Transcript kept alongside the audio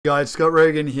Guys, Scott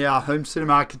Rogan here, home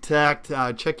cinema architect,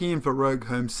 checking in for Rogue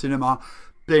Home Cinema.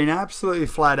 Been absolutely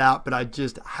flat out, but I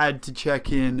just had to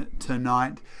check in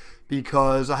tonight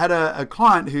because I had a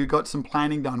client who got some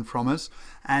planning done from us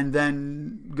and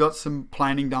then got some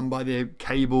planning done by their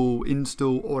cable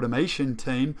install automation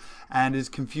team and is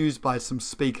confused by some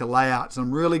speaker layouts.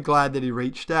 I'm really glad that he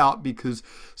reached out because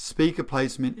speaker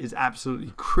placement is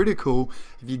absolutely critical.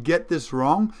 If you get this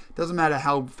wrong, it doesn't matter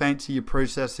how fancy your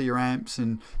processor, your amps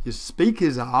and your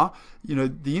speakers are,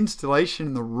 the installation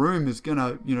in the room is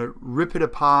gonna, rip it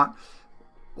apart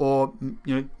or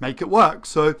make it work.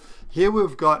 So here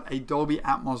we've got a Dolby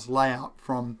Atmos layout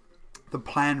from the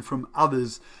plan from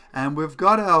others, and we've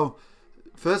got our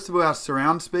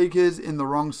surround speakers in the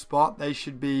wrong spot. They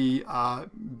should be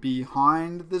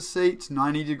behind the seats,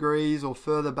 90 degrees or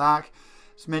further back.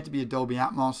 It's meant to be a Dolby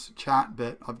Atmos chat,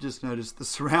 but I've just noticed the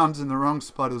surround's in the wrong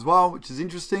spot as well, which is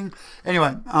interesting.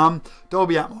 Anyway,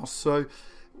 Dolby Atmos. So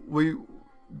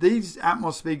these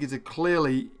Atmos speakers are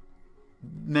clearly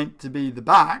meant to be the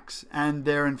backs and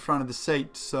they're in front of the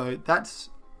seats, so that's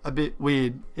a bit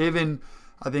weird. Even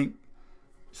I think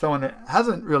someone that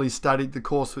hasn't really studied the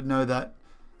course would know that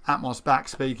Atmos back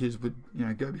speakers would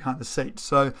go behind the seats,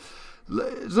 so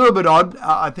it's a little bit odd.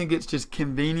 I think it's just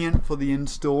convenient for the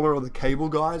installer or the cable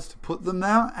guys to put them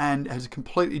there and has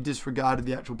completely disregarded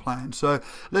the actual plan. So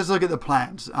let's look at the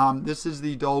plans. This is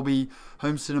the Dolby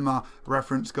Home Cinema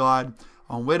reference guide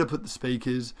on where to put the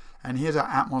speakers, and here's our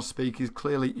Atmos speakers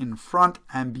clearly in front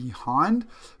and behind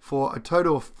for a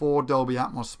total of 4 Dolby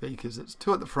Atmos speakers. It's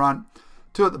 2 at the front,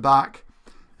 2 at the back,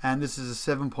 and this is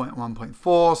a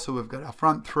 7.1.4, so we've got our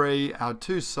front 3, our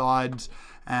 2 sides,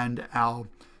 and our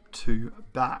 2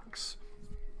 backs.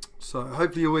 So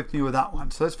hopefully you're with me with that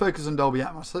one. So let's focus on Dolby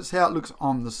Atmos. So let's see how it looks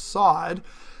on the side.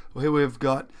 Well, here we've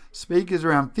got speakers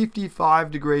around 55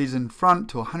 degrees in front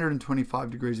to 125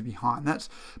 degrees behind. That's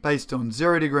based on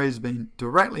 0 degrees being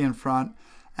directly in front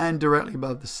and directly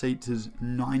above the seats is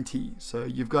 90. So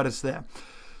you've got us there.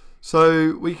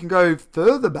 So we can go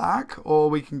further back or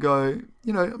we can go,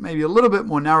 maybe a little bit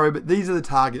more narrow, but these are the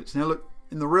targets. Now look,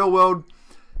 in the real world,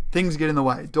 things get in the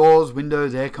way. Doors,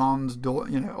 windows, air cons,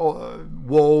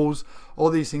 walls, all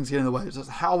these things get in the way. It's just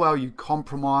how well you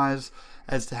compromise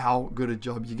as to how good a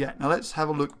job you get. Now let's have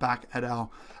a look back at our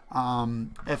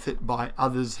effort by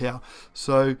others here.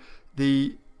 So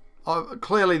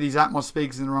clearly these Atmos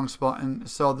speakers in the wrong spot, and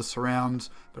so are the surrounds,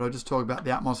 but I'll just talk about the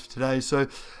Atmos for today. So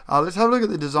let's have a look at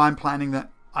the design planning that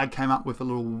I came up with a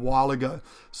little while ago.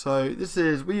 So we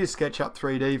use SketchUp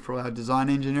 3D for our design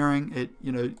engineering. It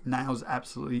nails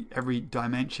absolutely every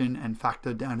dimension and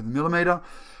factor down to the millimeter.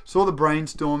 So all the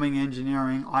brainstorming,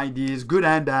 engineering, ideas, good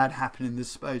and bad, happen in this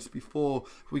space before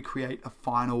we create a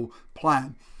final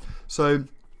plan. So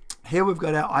here we've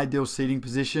got our ideal seating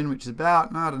position, which is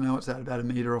about, I don't know, what's that, about 1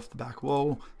 meter off the back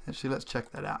wall. Actually, let's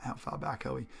check that out. How far back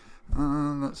are we?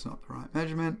 That's not the right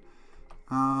measurement.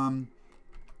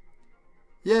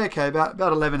 Yeah, okay, about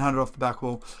 1100 off the back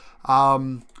wall.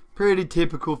 Pretty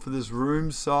typical for this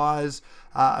room size.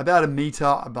 About 1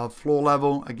 meter above floor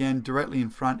level. Again, directly in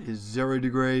front is 0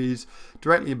 degrees.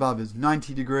 Directly above is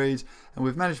 90 degrees. And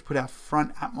we've managed to put our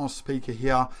front Atmos speaker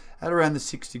here at around the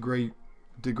 6 degree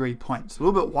point. It's a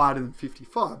little bit wider than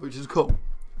 55, which is cool.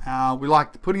 We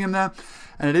like putting them there.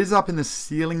 And it is up in the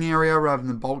ceiling area rather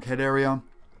than the bulkhead area.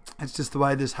 It's just the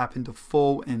way this happened to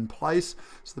fall in place.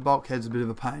 So the bulkhead's a bit of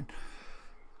a pain.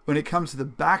 When it comes to the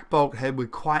back bulkhead, we're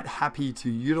quite happy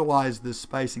to utilize this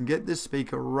space and get this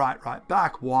speaker right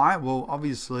back. Why? Well,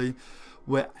 obviously,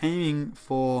 we're aiming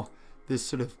for this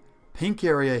sort of pink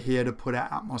area here to put our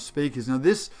Atmos speakers. Now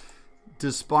this,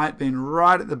 despite being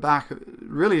right at the back,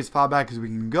 really as far back as we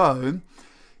can go,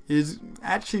 is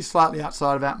actually slightly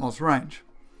outside of Atmos range.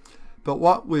 But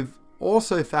what we've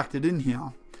also factored in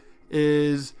here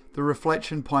is the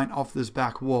reflection point off this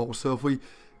back wall. So if we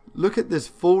look at this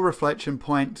full reflection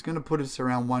point, it's going to put us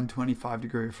around 125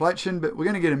 degree reflection, but we're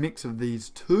going to get a mix of these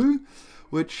two,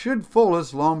 which should fall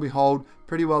us, lo and behold,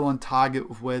 pretty well on target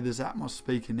with where this Atmos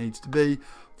speaker needs to be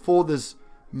for this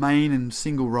main and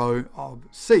single row of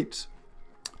seats.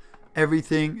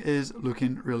 Everything is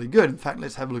looking really good. In fact,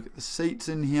 let's have a look at the seats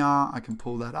in here. I can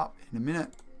pull that up in a minute.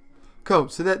 Cool,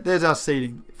 so there's our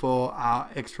seating for our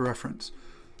extra reference.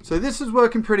 So this is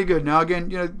working pretty good. Now again,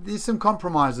 there's some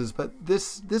compromises, but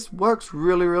this works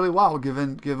really well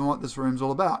given what this room's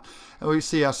all about. And we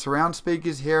see our surround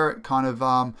speakers here. It kind of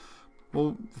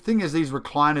well, the thing is, these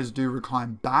recliners do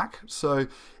recline back. So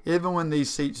even when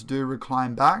these seats do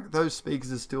recline back, those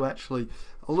speakers are still actually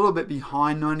a little bit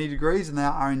behind 90 degrees, and they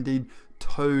are indeed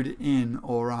towed in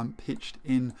or pitched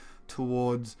in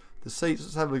towards the seats.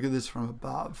 Let's have a look at this from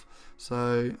above.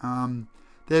 So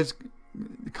there's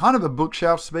kind of a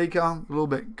bookshelf speaker, a little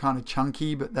bit kind of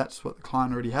chunky, but that's what the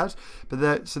client already has.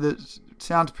 But so the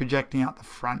sound's projecting out the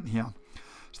front here.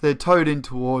 So they're towed in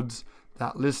towards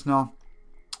that listener.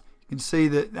 You can see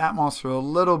that the Atmos are a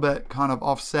little bit kind of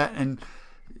offset, and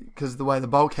because of the way the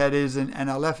bulkhead is, and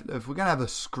our left, if we're going to have a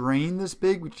screen this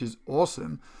big, which is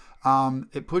awesome,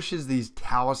 it pushes these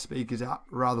tower speakers out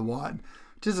rather wide,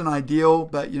 which isn't ideal,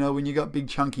 but you know, when you got big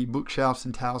chunky bookshelves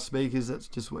and tower speakers, that's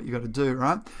just what you got to do,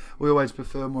 right? We always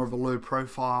prefer more of a low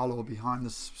profile or behind the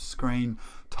screen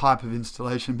type of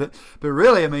installation, but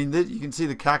really, I mean, you can see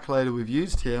the calculator we've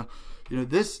used here. You know,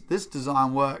 this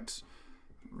design works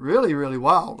really, really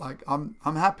well. Like, I'm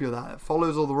happy with that. It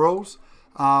follows all the rules.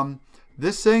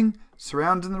 This thing,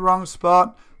 surrounds in the wrong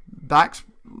spot, back's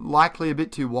likely a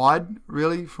bit too wide,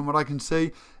 really, from what I can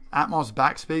see. Atmos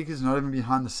back speakers, not even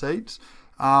behind the seats.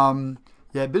 Yeah,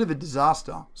 a bit of a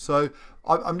disaster. So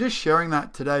I'm just sharing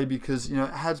that today because, you know,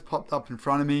 it has popped up in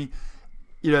front of me.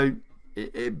 You know,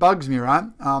 it bugs me, right?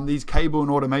 These cable and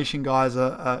automation guys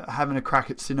are having a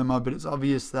crack at cinema, but it's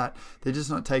obvious that they're just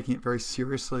not taking it very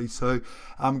seriously. So,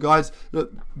 guys,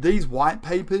 look, these white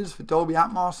papers for Dolby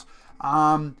Atmos,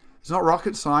 it's not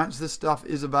rocket science. This stuff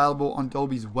is available on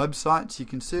Dolby's website, so you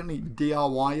can certainly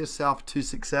DIY yourself to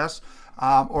success.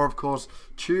 Or, of course,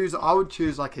 I would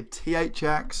choose like a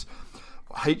THX,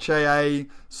 HAA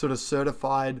sort of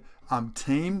certified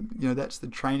team. You know, that's the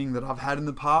training that I've had in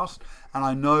the past. And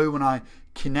I know when I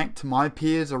connect to my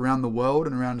peers around the world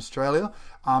and around Australia,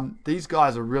 these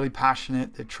guys are really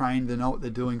passionate, they're trained, they know what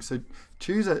they're doing. So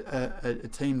choose a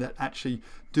team that actually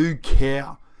do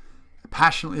care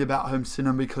passionately about home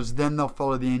cinema, because then they'll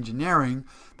follow the engineering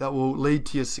that will lead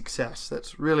to your success.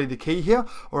 That's really the key here.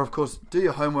 Or of course, do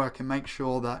your homework and make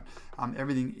sure that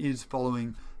everything is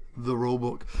following the rule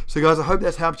book. So guys, I hope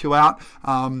that's helped you out.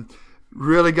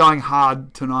 Really going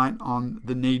hard tonight on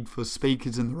the need for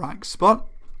speakers in the right spot,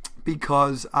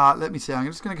 because let me see, I'm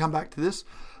just going to come back to this.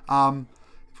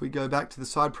 If we go back to the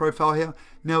side profile here,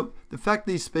 now the fact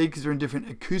these speakers are in different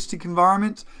acoustic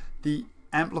environments, the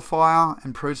amplifier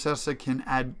and processor can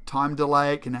add time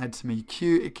delay, it can add some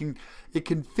EQ, it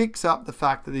can fix up the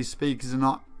fact that these speakers are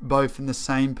not both in the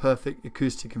same perfect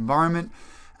acoustic environment,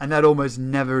 and that almost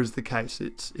never is the case.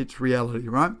 It's reality,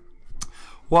 right?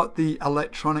 What the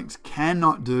electronics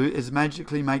cannot do is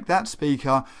magically make that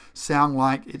speaker sound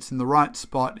like it's in the right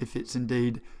spot if it's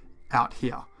indeed out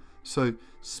here. So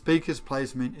speakers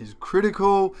placement is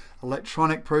critical.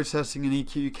 Electronic processing and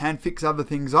EQ can fix other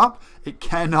things up. It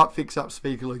cannot fix up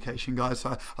speaker location, guys.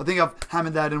 So I think I've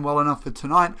hammered that in well enough for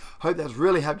tonight. Hope that's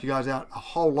really helped you guys out a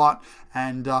whole lot.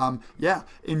 And yeah,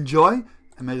 enjoy,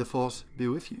 and may the force be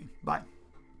with you. Bye.